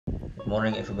Good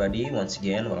morning everybody, once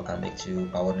again welcome back to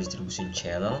Power Distribution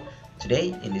channel.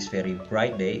 Today in this very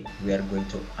bright day we are going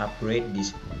to upgrade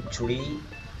this 3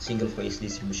 single phase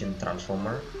distribution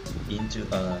transformer into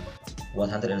a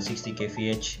 160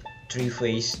 kVh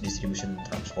 3-phase distribution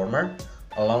transformer,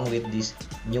 along with this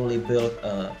newly built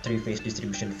 3-phase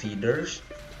distribution feeders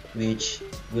which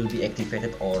will be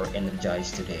activated or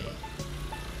energized today.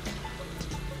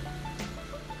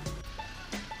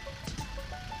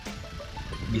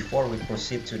 Before we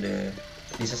proceed to the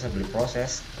disassembly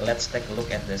process, let's take a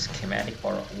look at the schematic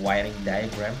or wiring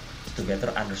diagram to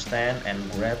better understand and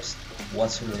grasp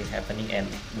what's really happening and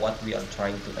what we are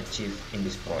trying to achieve in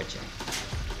this project.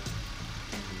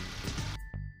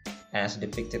 As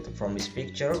depicted from this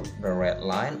picture, the red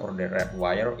line or the red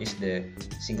wire is the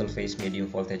single phase medium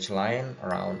voltage line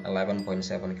around 11.7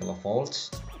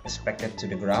 kilovolts expected to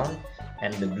the ground,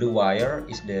 and the blue wire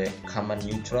is the common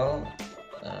neutral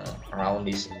around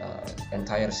this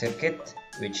entire circuit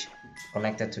which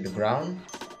connected to the ground.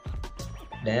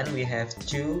 Then we have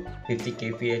two 50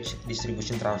 kVh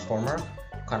distribution transformer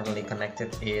currently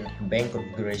connected in bank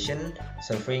configuration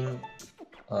serving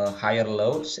higher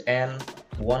loads, and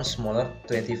one smaller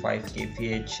 25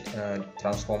 kVh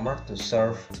transformer to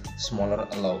serve smaller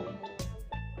load.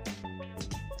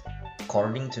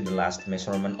 According to the last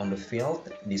measurement on the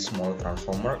field, this small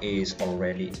transformer is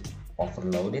already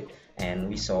overloaded, and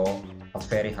we saw a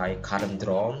very high current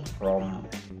drawn from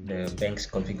the bank's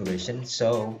configuration,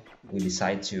 so we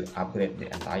decided to upgrade the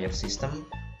entire system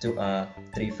to a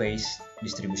 3-phase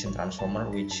distribution transformer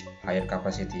with higher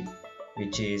capacity,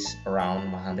 which is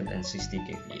around 160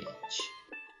 kVh.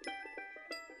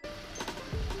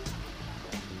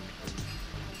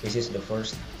 This is the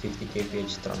first 50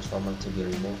 kVh transformer to be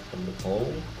removed from the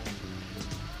pole.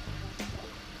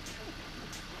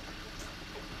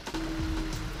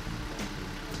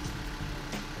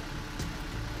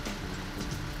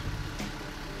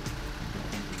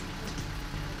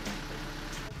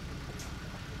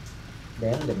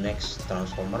 Then the next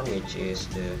transformer, which is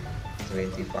the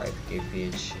 25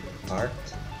 kVh part.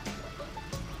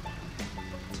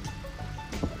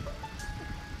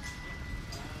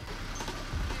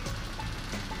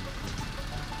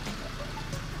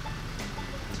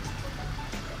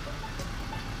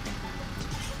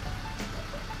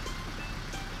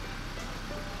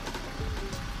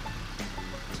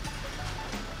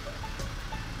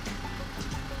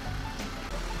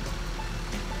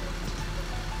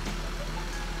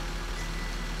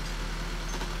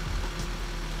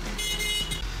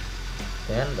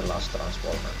 Then the last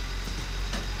transformer.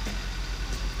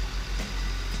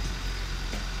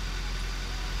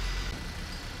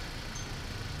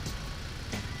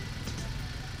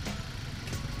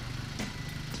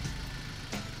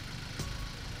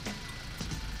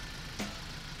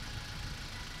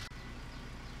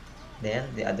 Then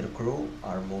the other crew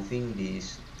are moving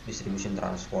this distribution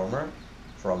transformer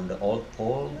from the old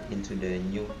pole into the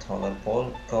new taller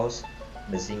pole because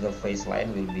the single phase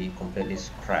line will be completely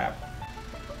scrapped.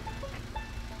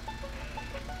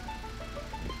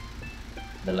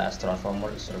 The last transformer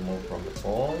is removed from the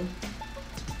pole.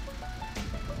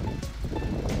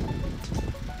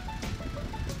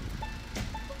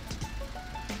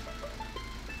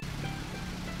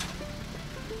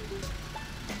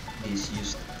 This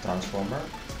used transformer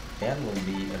then will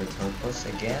be repurposed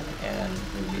again and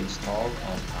will be installed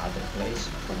on other place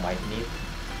who might need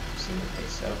single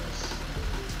phase service.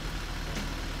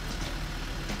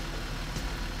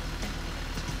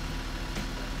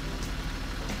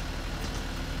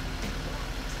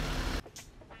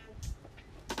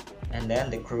 And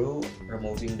then the crew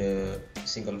removing the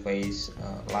single phase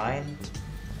line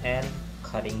and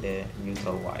cutting the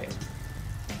neutral wire.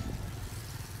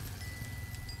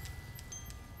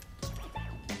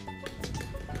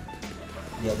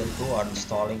 The other crew are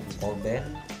installing pole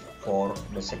band for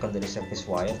the secondary service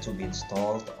wire to be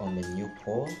installed on the new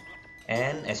pole,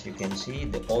 and as you can see,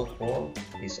 the old pole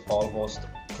is almost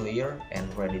clear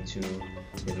and ready to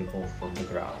be removed from the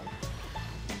ground.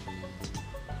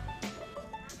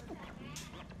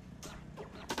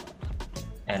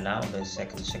 And now the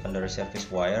secondary service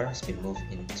wire has been moved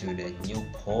into the new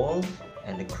pole,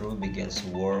 and the crew begins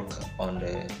work on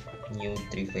the new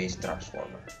 3-phase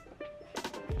transformer.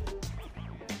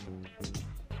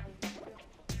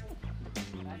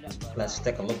 Let's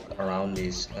take a look around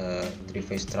this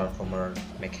 3-phase transformer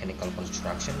mechanical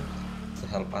construction to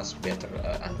help us better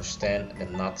understand the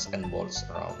nuts and bolts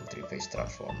around 3-phase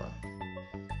transformer.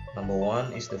 Number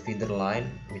one is the feeder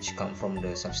line, which comes from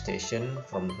the substation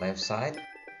from the left side.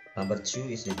 Number 2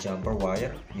 is the jumper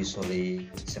wire, usually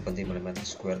 70mm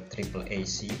square triple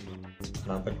AC.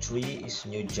 Number 3 is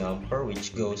new jumper,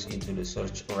 which goes into the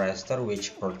surge arrestor,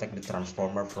 which protect the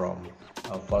transformer from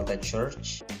voltage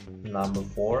surge. Number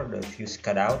 4, the fuse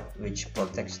cutout, which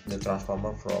protects the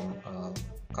transformer from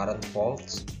current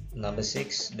faults. Number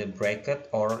 6, the bracket,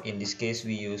 or in this case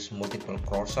we use multiple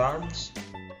cross arms.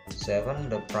 7,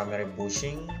 the primary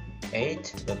bushing.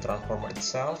 8, the transformer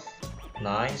itself.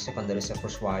 9, secondary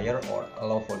surface wire or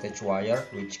low voltage wire,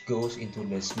 which goes into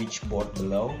the switchboard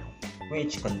below,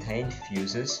 which contain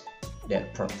fuses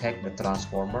that protect the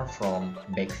transformer from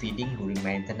backfeeding during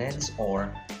maintenance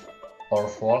or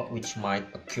fault which might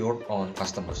occur on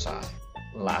customer side.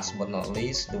 Last but not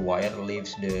least, the wire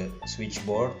leaves the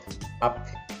switchboard up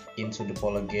into the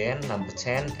pole again, number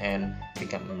 10, and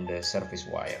become the service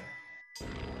wire.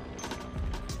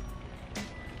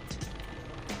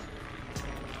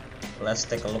 Let's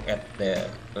take a look at the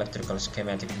electrical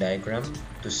schematic diagram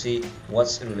to see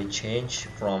what's really changed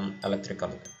from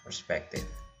electrical perspective.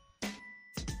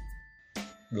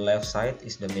 The left side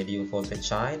is the medium voltage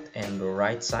side and the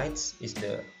right side is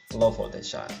the low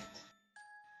voltage side.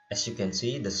 As you can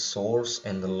see, the source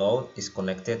and the load is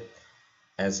connected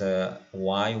as a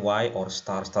wye-wye or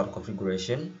star-star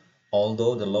configuration,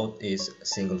 although the load is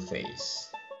single phase.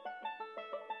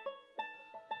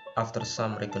 After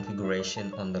some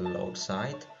reconfiguration on the load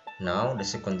side, now the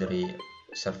secondary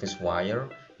service wire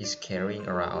is carrying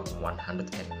around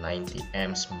 190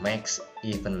 amps max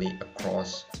evenly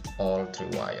across all 3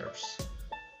 wires.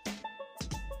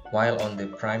 While on the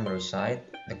primary side,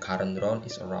 the current drawn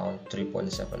is around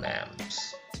 3.7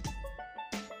 amps.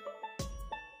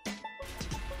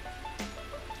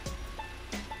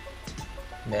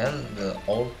 Then the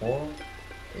old pole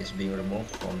is being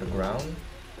removed from the ground.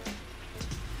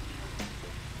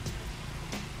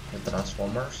 The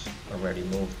transformers already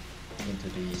moved into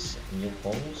these new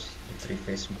poles, the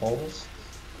 3-phase poles.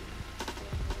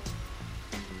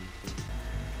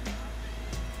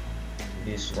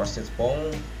 This rusted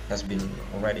pole has been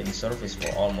already in service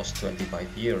for almost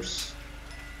 25 years.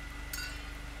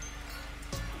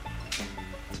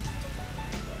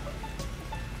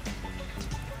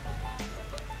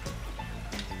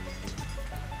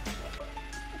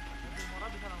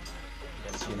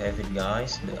 You have it,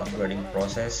 guys, the upgrading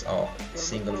process of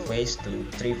single phase to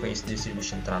 3-phase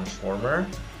distribution transformer.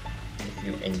 If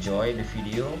you enjoyed the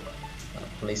video,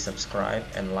 please subscribe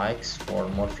and likes for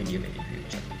more video in the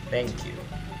future. Thank you.